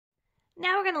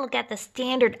Now we're going to look at the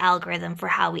standard algorithm for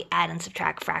how we add and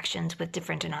subtract fractions with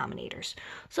different denominators.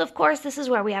 So of course, this is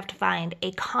where we have to find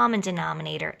a common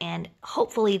denominator and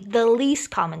hopefully the least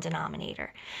common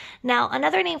denominator. Now,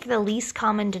 another name for the least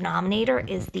common denominator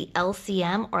is the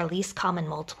LCM, or least common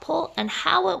multiple. And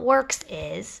how it works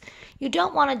is you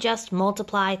don't want to just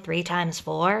multiply 3 times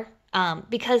 4.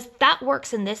 Because that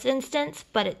works in this instance,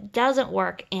 but it doesn't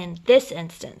work in this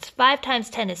instance. 5 times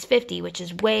 10 is 50, which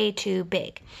is way too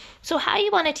big. So how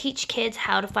you want to teach kids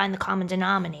how to find the common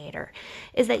denominator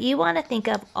is that you want to think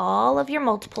of all of your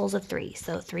multiples of 3.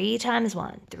 So 3 times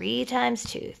 1, 3 times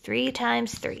 2, 3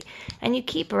 times 3. And you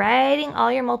keep writing all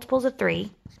your multiples of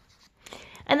 3.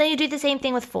 And then you do the same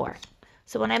thing with 4.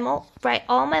 So when I write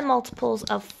all my multiples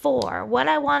of 4, what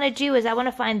I want to do is I want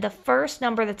to find the first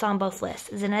number that's on both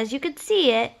lists. And as you can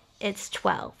see it's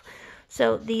 12.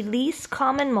 So the least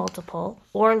common multiple,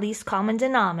 or least common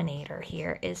denominator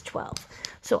here, is 12.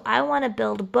 So I want to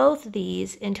build both of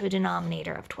these into a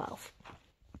denominator of 12.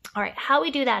 All right, how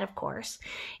we do that, of course,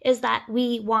 is that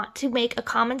we want to make a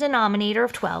common denominator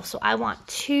of 12. So I want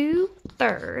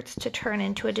 2/3 to turn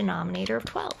into a denominator of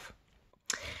 12.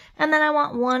 And then I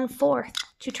want 1/4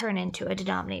 to turn into a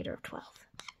denominator of 12.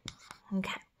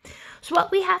 Okay, so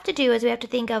what we have to do is we have to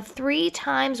think of 3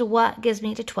 times what gives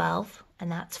me to 12,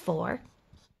 and that's 4.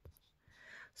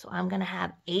 So I'm going to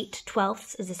have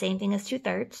 8/12 is the same thing as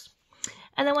 2/3.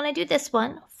 And then when I do this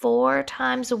one, 4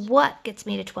 times what gets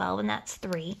me to 12, and that's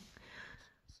 3.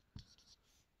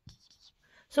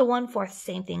 So 1/4 is the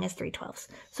same thing as 3/12.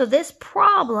 So this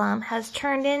problem has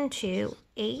turned into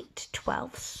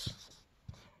 8/12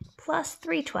 plus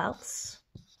 3/12,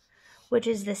 which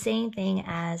is the same thing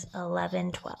as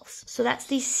 11/12. So that's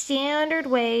the standard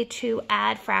way to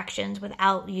add fractions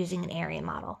without using an area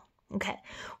model. Okay,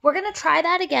 we're going to try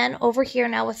that again over here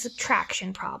now with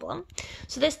subtraction problem.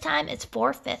 So this time it's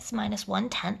 4/5 minus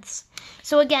 1/10.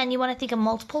 So again, you want to think of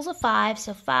multiples of 5.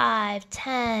 So 5,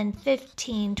 10,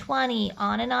 15, 20,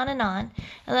 on and on and on.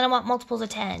 And then I want multiples of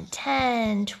 10,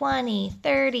 10, 20,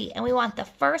 30. And we want the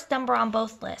first number on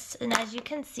both lists. And as you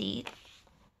can see,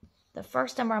 the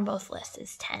first number on both lists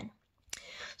is 10.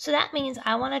 So that means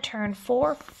I want to turn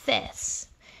 4/5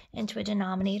 into a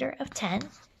denominator of 10.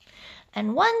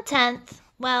 And 1/10,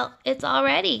 well, it's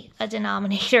already a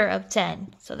denominator of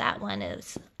 10. So that one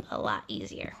is a lot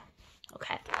easier.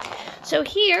 Okay, so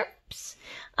here,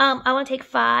 I want to take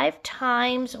 5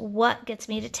 times what gets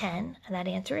me to 10, and that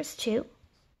answer is 2.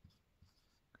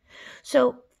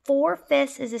 So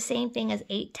 4/5 is the same thing as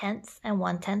 8/10, and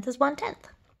 1/10 is 1/10.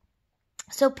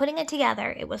 So putting it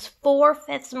together, it was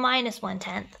 4/5 minus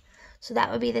 1/10. So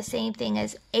that would be the same thing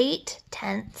as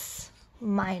 8/10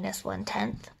 minus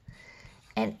 1/10.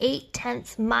 And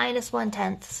 8/10 minus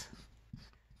 1/10,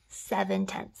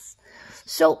 7/10.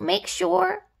 So make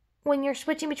sure when you're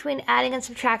switching between adding and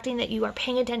subtracting that you are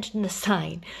paying attention to the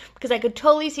sign, because I could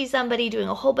totally see somebody doing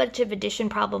a whole bunch of addition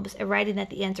problems and writing that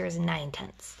the answer is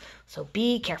 9/10. So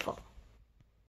be careful.